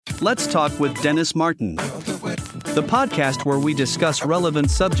Let's Talk with Dennis Martin, the podcast where we discuss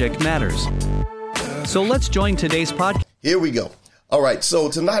relevant subject matters. So let's join today's podcast. Here we go. All right, so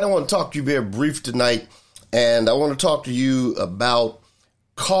tonight I want to talk to you very brief tonight, and I want to talk to you about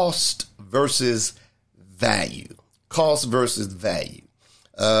cost versus value. Cost versus value.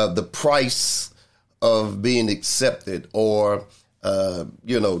 The price of being accepted or,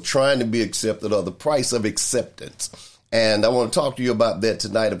 trying to be accepted, or the price of acceptance. And I want to talk to you about that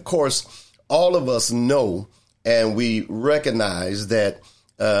tonight. Of course, all of us know and we recognize that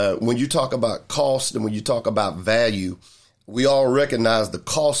when you talk about cost and when you talk about value, we all recognize the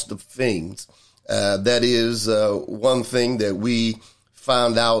cost of things. That is one thing that we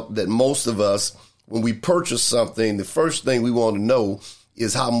found out that most of us, when we purchase something, the first thing we want to know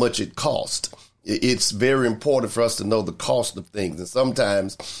is how much it costs. It's very important for us to know the cost of things. And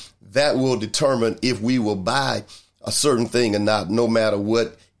sometimes that will determine if we will buy a certain thing or not. No matter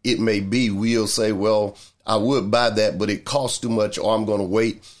what it may be, we'll say, well, I would buy that, but it costs too much, or I'm going to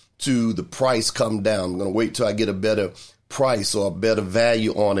wait till the price come down. I'm going to wait till I get a better price or a better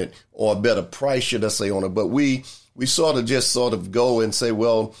value on it, or a better price, should I say, on it. But we sort of go and say,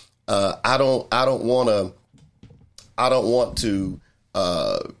 well, I don't want to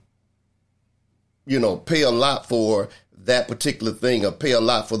pay a lot for that particular thing or pay a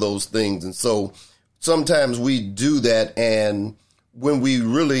lot for those things. And so sometimes we do that, and when we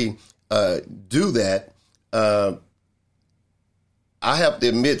really do that, I have to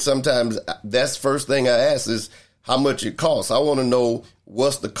admit sometimes that's the first thing I ask is how much it costs. I want to know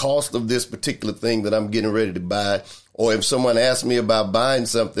what's the cost of this particular thing that I'm getting ready to buy. Or if someone asks me about buying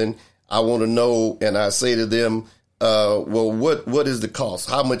something, I want to know, and I say to them, well, what is the cost?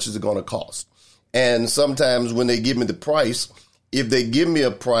 How much is it going to cost? And sometimes when they give me the price, if they give me a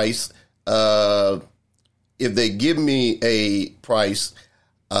price, all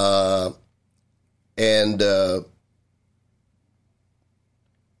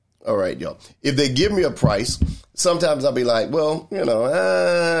right, y'all. If they give me a price, sometimes I'll be like, well,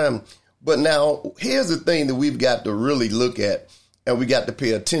 but now here's the thing that we've got to really look at and we got to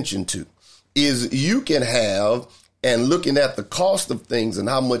pay attention to is you can have and looking at the cost of things and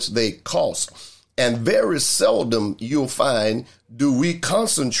how much they cost. And very seldom you'll find do we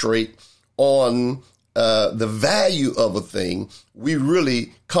concentrate on the value of a thing. We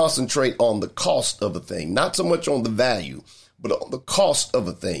really concentrate on the cost of a thing, not so much on the value, but on the cost of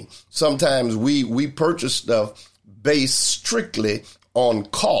a thing. Sometimes we purchase stuff based strictly on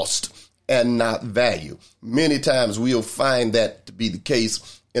cost and not value. Many times we'll find that to be the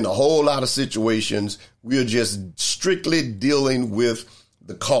case in a whole lot of situations. We're just strictly dealing with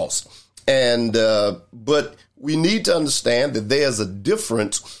the cost. And but we need to understand that there's a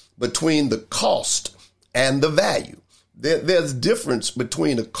difference between the cost and the value. There's a difference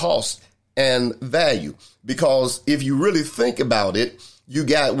between the cost and value, because if you really think about it, you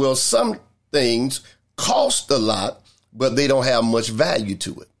got, well, some things cost a lot, but they don't have much value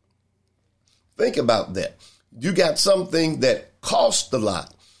to it. Think about that. You got something that cost a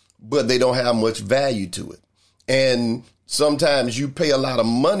lot, but they don't have much value to it. And sometimes you pay a lot of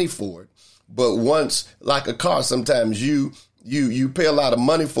money for it, but once, like a car, sometimes you pay a lot of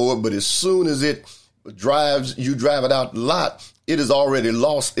money for it, but as soon as you drive it out the lot, it has already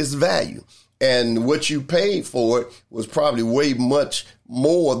lost its value. And what you paid for it was probably way much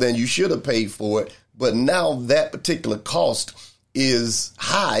more than you should have paid for it. But now that particular cost is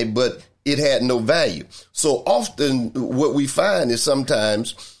high, but it had no value. So often what we find is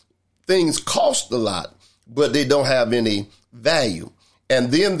sometimes things cost a lot, but they don't have any value.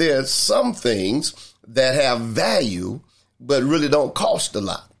 And then there's some things that have value, but really don't cost a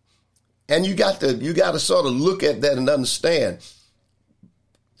lot. And you got to sort of look at that and understand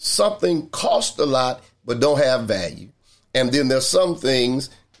something costs a lot, but don't have value. And then there's some things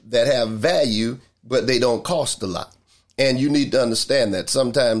that have value, but they don't cost a lot. And you need to understand that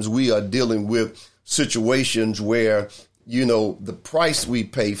sometimes we are dealing with situations where, the price we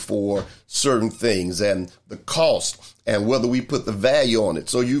pay for certain things and the cost and whether we put the value on it.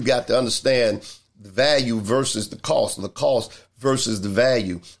 So you've got to understand the value versus the cost versus the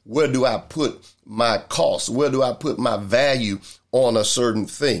value. Where do I put my cost? Where do I put my value on a certain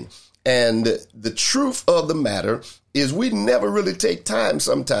thing? And the truth of the matter is we never really take time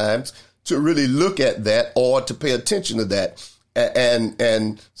sometimes to really look at that or to pay attention to that.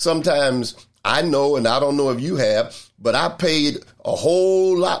 And sometimes I know, and I don't know if you have, but I paid a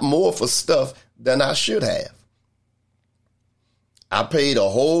whole lot more for stuff than I should have. I paid a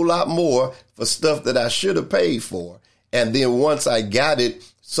whole lot more for stuff that I should have paid for. And then once I got it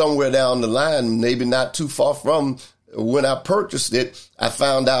somewhere down the line, maybe not too far from when I purchased it, I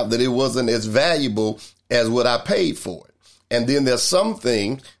found out that it wasn't as valuable as what I paid for it. And then there's some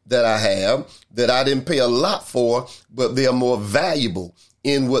things that I have that I didn't pay a lot for, but they're more valuable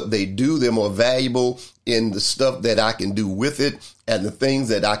in what they do. They're more valuable in the stuff that I can do with it and the things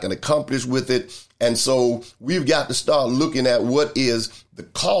that I can accomplish with it. And so we've got to start looking at what is the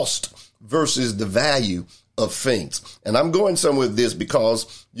cost versus the value of things. And I'm going somewhere with this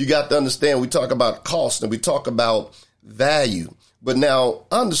because you got to understand, we talk about cost and we talk about value. But now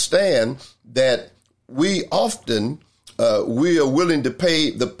understand that we often, we are willing to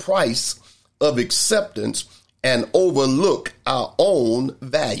pay the price of acceptance and overlook our own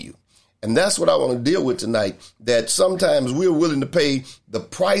value. And that's what I want to deal with tonight, that sometimes we're willing to pay the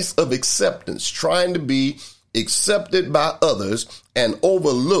price of acceptance, trying to be accepted by others and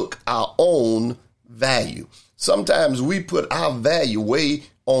overlook our own value. Sometimes we put our value way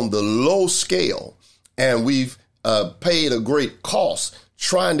on the low scale, and we've paid a great cost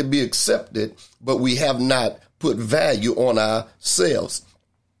trying to be accepted, but we have not put value on ourselves.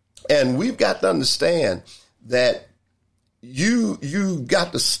 And we've got to understand that you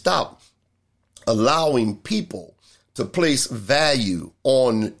got to stop allowing people to place value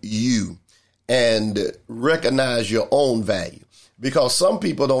on you and recognize your own value, because some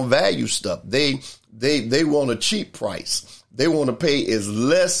people don't value stuff. They want a cheap price. They want to pay as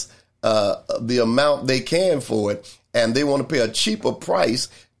less the amount they can for it, and they want to pay a cheaper price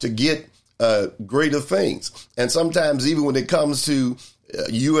to get greater things. And sometimes even when it comes to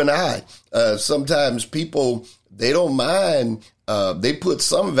you and I, sometimes people, they don't mind. They put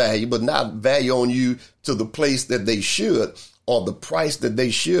some value, but not value on you to the place that they should, or the price that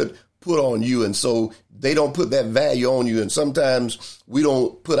they should put on you. And so they don't put that value on you. And sometimes we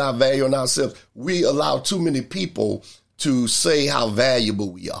don't put our value on ourselves. We allow too many people to say how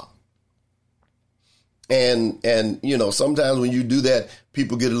valuable we are. And you know, sometimes when you do that,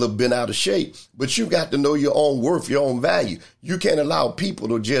 people get a little bent out of shape, but you got to know your own worth, your own value. You can't allow people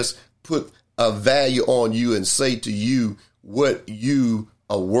to just put a value on you and say to you what you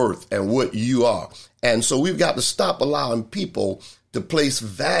are worth and what you are. And so we've got to stop allowing people to place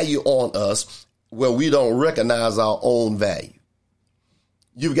value on us where we don't recognize our own value.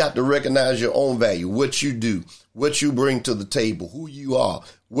 You've got to recognize your own value, what you do, what you bring to the table, who you are,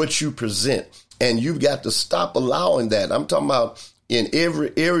 what you present. And you've got to stop allowing that. I'm talking about in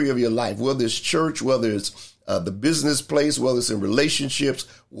every area of your life, whether it's church, whether it's the business place, whether it's in relationships,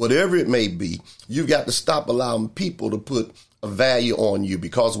 whatever it may be. You've got to stop allowing people to put a value on you,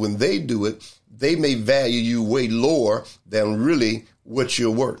 because when they do it, they may value you way lower than really what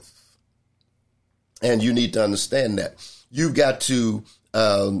you're worth. And you need to understand that. You've got to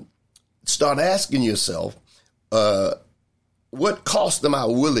start asking yourself, what cost am I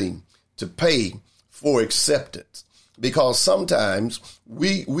willing to pay for acceptance? Because sometimes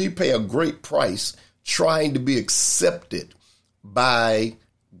we pay a great price trying to be accepted by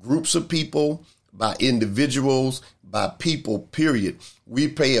groups of people, by individuals, by people, period. We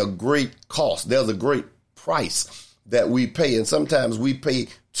pay a great cost. There's a great price that we pay. And sometimes we pay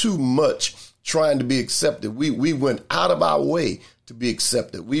too much trying to be accepted. We went out of our way to be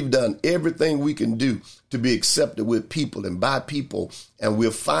accepted. We've done everything we can do to be accepted with people and by people. And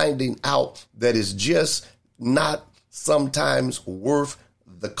we're finding out that it's just not sometimes worth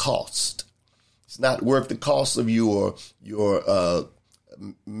the cost. It's not worth the cost of your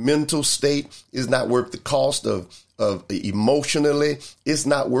mental state. It's not worth the cost of emotionally. It's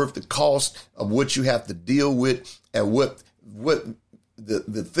not worth the cost of what you have to deal with and what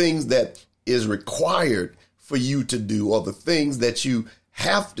the things that is required for you to do, or the things that you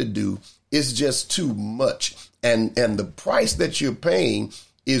have to do, is just too much. And the price that you're paying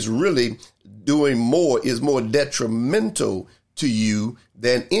is really is more detrimental to you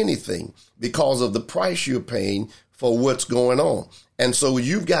than anything, because of the price you're paying for what's going on. And so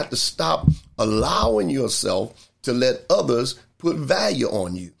you've got to stop allowing yourself to let others put value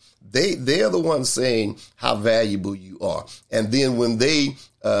on you. They're the ones saying how valuable you are. And then when they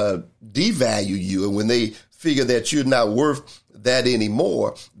devalue you, and when they figure that you're not worth that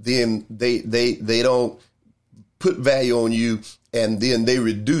anymore, then they don't put value on you, and then they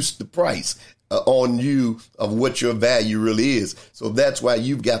reduce the price on you of what your value really is. So that's why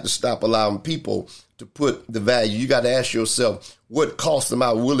you've got to stop allowing people to put the value. You got to ask yourself, what cost am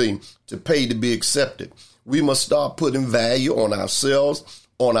I willing to pay to be accepted? We must start putting value on ourselves,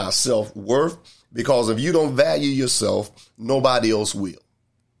 on our self-worth, because if you don't value yourself, nobody else will.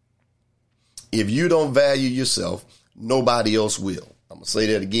 If you don't value yourself, nobody else will. I'm going to say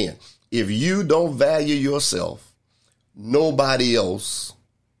that again. If you don't value yourself, nobody else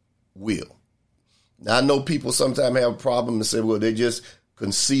will. Now, I know people sometimes have a problem and say, well, they just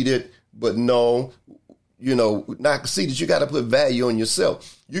conceited, but no, not conceited. You got to put value on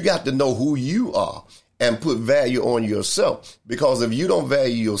yourself. You got to know who you are and put value on yourself, because if you don't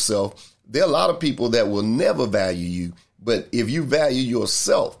value yourself, there are a lot of people that will never value you. But if you value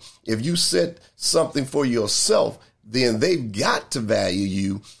yourself, if you set something for yourself, then they've got to value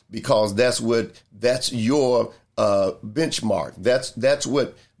you, because that's your benchmark.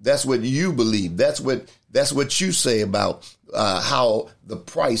 That's what you believe. That's what you say about how the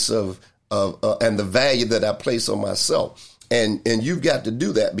price of and the value that I place on myself. And you've got to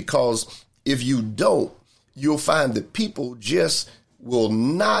do that, because if you don't, you'll find that people just will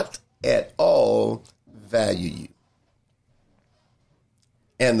not at all value you.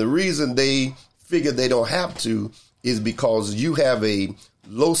 And the reason they figure they don't have to is because you have a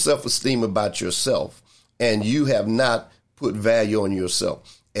low self-esteem about yourself, and you have not put value on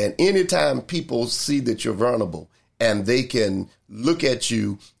yourself. And anytime people see that you're vulnerable and they can look at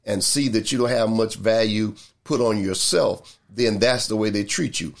you and see that you don't have much value put on yourself, then that's the way they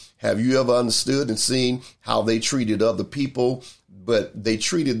treat you. Have you ever understood and seen how they treated other people? But they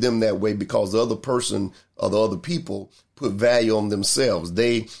treated them that way because the other person or the other people put value on themselves.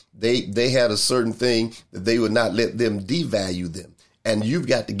 They had a certain thing that they would not let them devalue them. And you've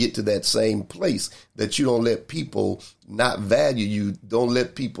got to get to that same place, that you don't let people not value you. Don't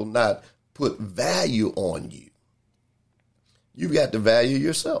let people not put value on you. You've got to value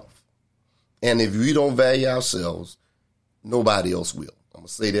yourself. And if we don't value ourselves, nobody else will. I'm going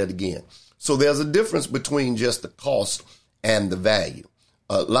to say that again. So there's a difference between just the cost and the value.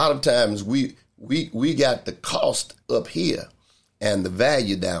 A lot of times we got the cost up here and the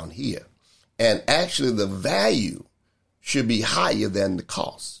value down here. And actually the value should be higher than the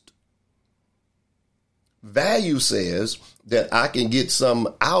cost. Value says that I can get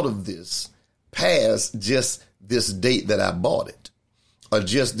some out of this past just this date that I bought it, or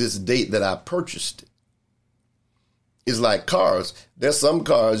just this date that I purchased it. It's like cars. There's some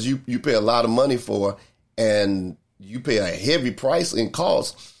cars you pay a lot of money for, and you pay a heavy price in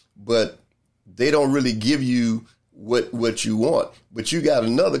cost, but they don't really give you what you want. But you got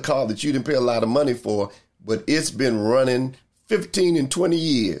another car that you didn't pay a lot of money for, but it's been running 15 and 20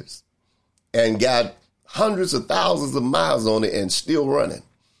 years and got hundreds of thousands of miles on it and still running.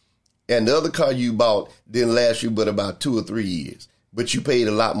 And the other car you bought didn't last you but about 2 or 3 years, but you paid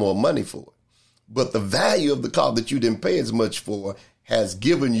a lot more money for it. But the value of the car that you didn't pay as much for has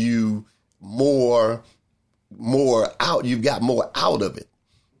given you more out. You've got more out of it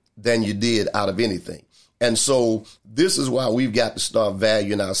than you did out of anything. And so this is why we've got to start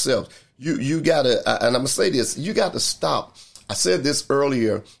valuing ourselves. You got to, and I'm going to say this, you got to stop. I said this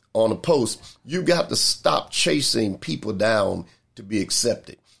earlier on a post. You got to stop chasing people down to be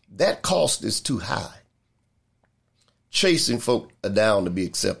accepted. That cost is too high. Chasing folk down to be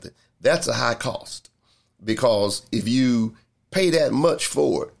accepted, that's a high cost. Because if you pay that much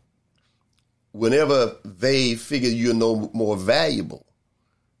for it, whenever they figure you're no more valuable,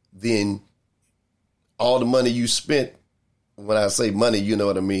 then all the money you spent, when I say money, you know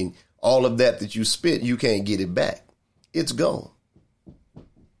what I mean, all of that you spent, you can't get it back. It's gone.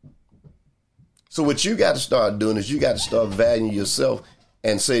 So what you got to start doing is you got to start valuing yourself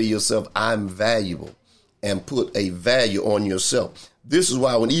and say to yourself, I'm valuable, and put a value on yourself. This is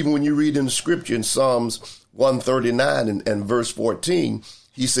why even when you read in the scripture in Psalms 139 and verse 14,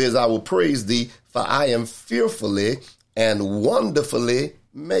 he says, I will praise thee, for I am fearfully and wonderfully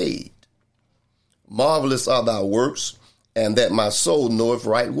made. Marvelous are thy works, and that my soul knoweth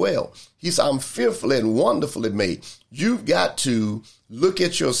right well. He said, I'm fearfully and wonderfully made. You've got to look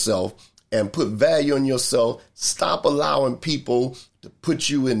at yourself and put value on yourself. Stop allowing people to put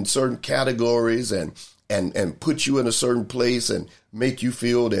you in certain categories and put you in a certain place and make you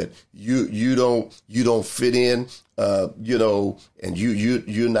feel that you don't fit in, and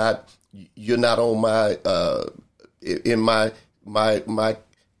you're not on my in my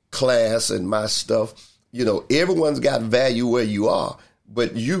class and my stuff. Everyone's got value where you are,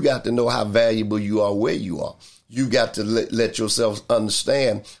 but you got to know how valuable you are where you are. You got to let yourself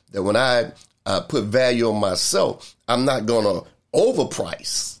understand that when I put value on myself, I'm not going to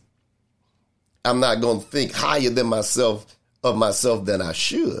overprice. I'm not going to think higher than myself than I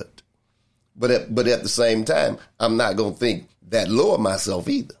should. But at the same time, I'm not going to think that low of myself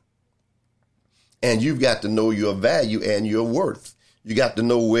either. And you've got to know your value and your worth. You got to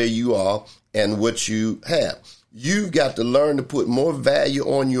know where you are and what you have. You've got to learn to put more value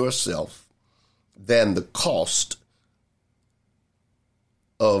on yourself than the cost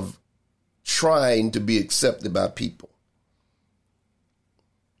of trying to be accepted by people.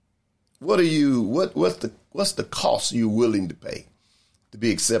 what's the cost you're willing to pay to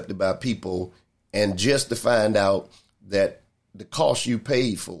be accepted by people, and just to find out that the cost you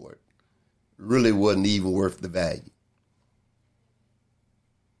paid for it really wasn't even worth the value.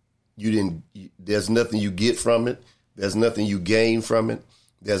 There's nothing you get from it. There's nothing you gain from it.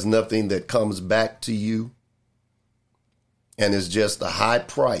 There's nothing that comes back to you. And it's just a high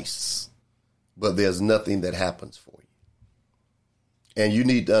price, but there's nothing that happens for you. And you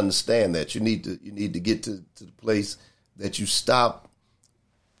need to understand that. You need to get to the place that you stop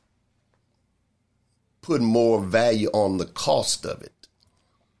putting more value on the cost of it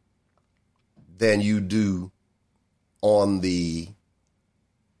than you do on the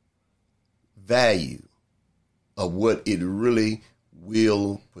value of what it really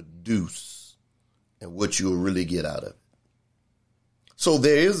will produce and what you'll really get out of it. So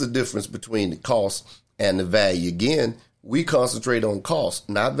there is a difference between the cost and the value. Again, we concentrate on cost,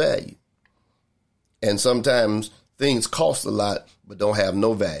 not value. And sometimes things cost a lot but don't have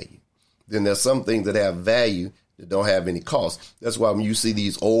no value. Then there's some things that have value that don't have any cost. That's why when you see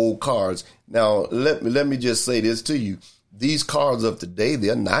these old cars, now let me just say this to you. These cars of today,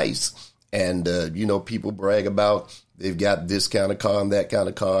 they're nice. And, people brag about they've got this kind of car and that kind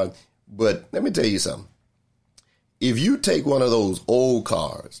of car. But let me tell you something. If you take one of those old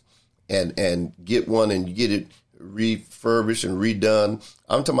cars and get one and get it refurbished and redone,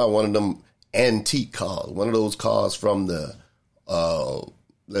 I'm talking about one of them antique cars, one of those cars from the,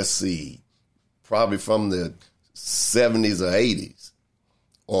 probably from the 70s or 80s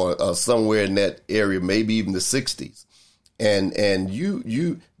or somewhere in that area, maybe even the 60s. And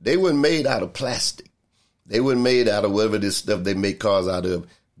they weren't made out of plastic. They weren't made out of whatever this stuff they make cars out of.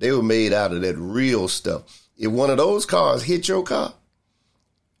 They were made out of that real stuff. If one of those cars hit your car,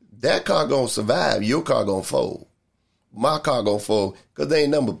 that car gonna survive. Your car gonna fold. My car gonna fold because they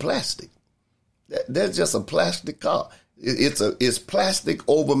ain't nothing but plastic. That's just a plastic car. It's plastic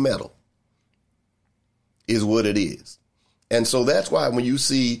over metal is what it is. And so that's why when you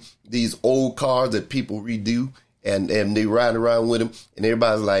see these old cars that people redo and they ride around with them and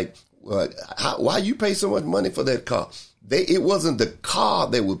everybody's like, well, why you pay so much money for that car? It wasn't the car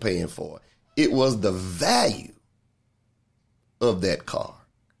they were paying for. It was the value of that car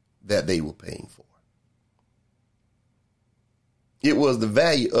that they were paying for. It was the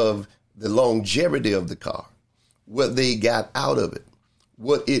value of the longevity of the car, what they got out of it,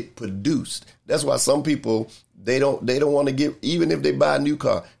 what it produced. That's why some people, they don't want to get, even if they buy a new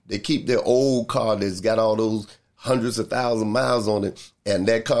car, they keep their old car that's got all those hundreds of thousand miles on it, and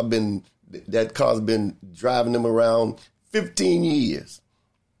that car's been driving them around 15 years,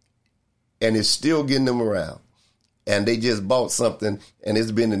 and it's still getting them around. And they just bought something, and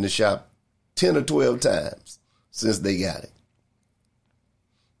it's been in the shop 10 or 12 times since they got it.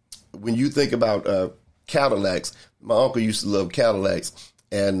 When you think about Cadillacs, my uncle used to love Cadillacs,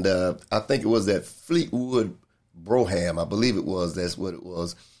 and I think it was that Fleetwood Brougham, I believe it was, that's what it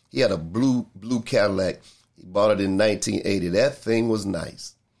was. He had a blue Cadillac. He bought it in 1980. That thing was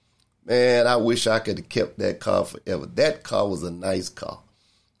nice. Man, I wish I could have kept that car forever. That car was a nice car.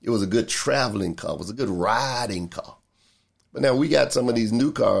 It was a good traveling car. It was a good riding car. But now we got some of these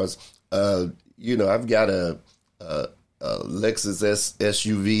new cars. I've got a Lexus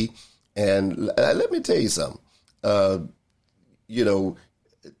SUV, and let me tell you something.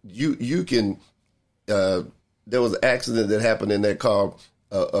 You can. There was an accident that happened in that car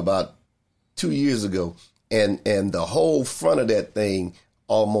about 2 years ago, and the whole front of that thing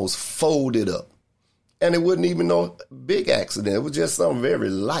almost folded up. And it wasn't even no big accident. It was just something very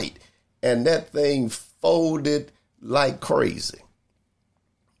light. And that thing folded like crazy.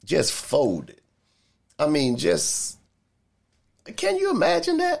 Just folded. I mean, can you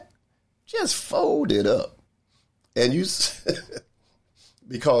imagine that? Just folded up. And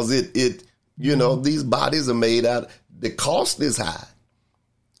because these bodies are made out, the cost is high,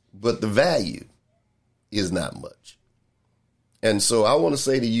 but the value is not much. And so I want to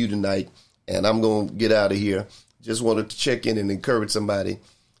say to you tonight, and I'm going to get out of here, just wanted to check in and encourage somebody.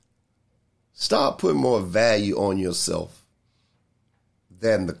 Start putting more value on yourself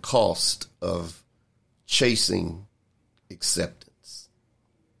than the cost of chasing acceptance.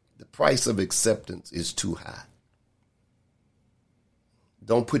 The price of acceptance is too high.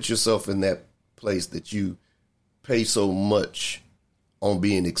 Don't put yourself in that place that you pay so much on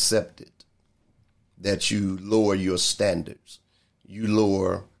being accepted that you lower your standards. You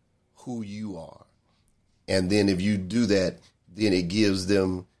lower who you are. And then if you do that, then it gives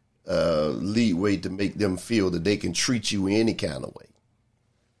them leeway to make them feel that they can treat you any kind of way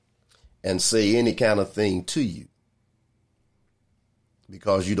and say any kind of thing to you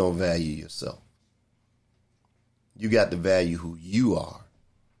because you don't value yourself. You got to value who you are.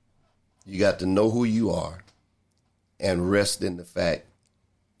 You got to know who you are and rest in the fact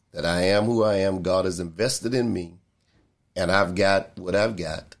that I am who I am. God has invested in me, and I've got what I've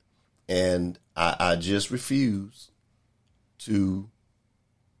got, and I just refuse to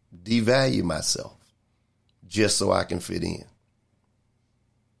devalue myself just so I can fit in.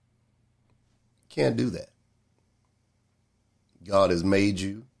 Can't do that. God has made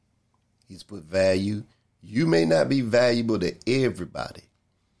you. He's put value. You may not be valuable to everybody,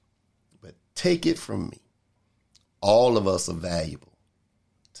 but take it from me. All of us are valuable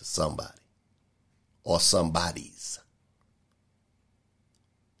to somebody or somebodies.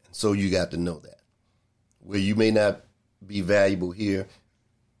 And so you got to know that. Where you may not be valuable here,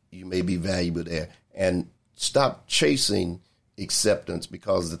 you may be valuable there. And stop chasing acceptance,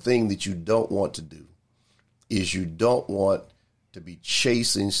 because the thing that you don't want to do is you don't want to be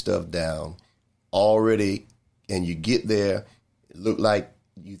chasing stuff down already, and you get there, it look like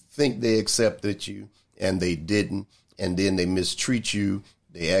you think they accepted you and they didn't, and then they mistreat you,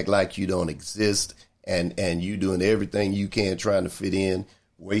 they act like you don't exist, and you doing everything you can trying to fit in,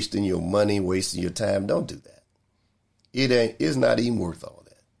 wasting your money, wasting your time. Don't do that. It's not even worth all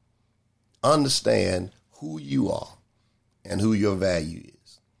that. Understand who you are and who your value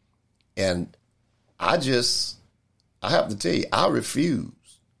is. And I have to tell you, I refuse,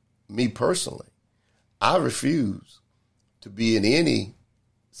 me personally, I refuse to be in any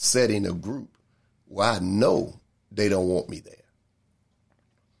setting or group where I know they don't want me there.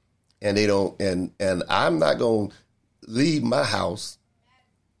 And they don't, and I'm not going to leave my house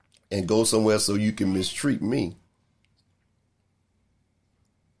and go somewhere so you can mistreat me.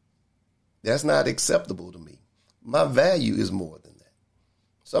 That's not acceptable to me. My value is more than that.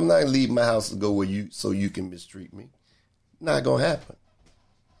 So I'm not going to leave my house to go so you can mistreat me. Not going to happen.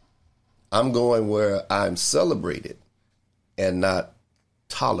 I'm going where I'm celebrated and not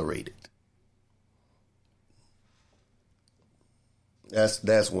tolerated.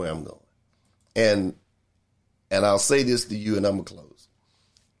 That's where I'm going. And I'll say this to you, and I'm going to close.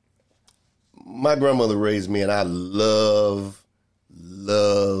 My grandmother raised me, and I love,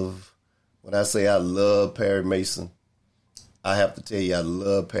 when I say I love Perry Mason, I have to tell you, I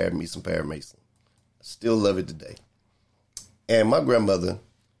love Perry Mason. I still love it today. And my grandmother,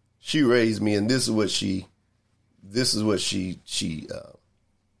 she raised me, and this is what she I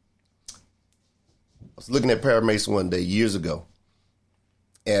was looking at Perry Mason one day years ago,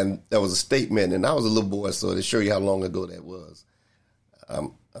 and there was a statement, and I was a little boy, so to show you how long ago that was.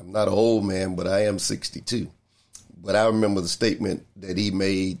 I'm not an old man, but I am 62. But I remember the statement that he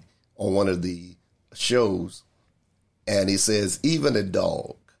made on one of the shows, and he says, even a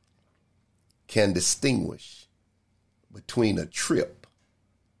dog can distinguish between a trip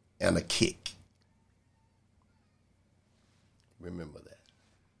and a kick. Remember that.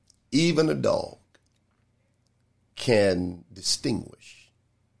 Even a dog can distinguish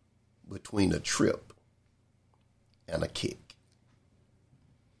between a trip and a kick.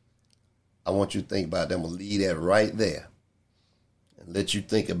 I want you to think about that. I'm going to leave that right there and let you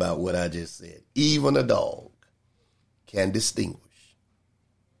think about what I just said. Even a dog can distinguish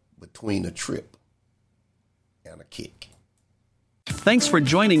between a trip and a kick. Thanks for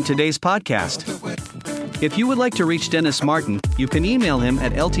joining today's podcast. If you would like to reach Dennis Martin, you can email him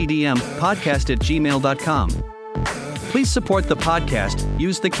at ltdmpodcast@gmail.com. Please support the podcast.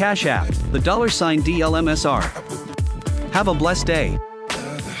 Use the Cash App, the $DLMSR. Have a blessed day.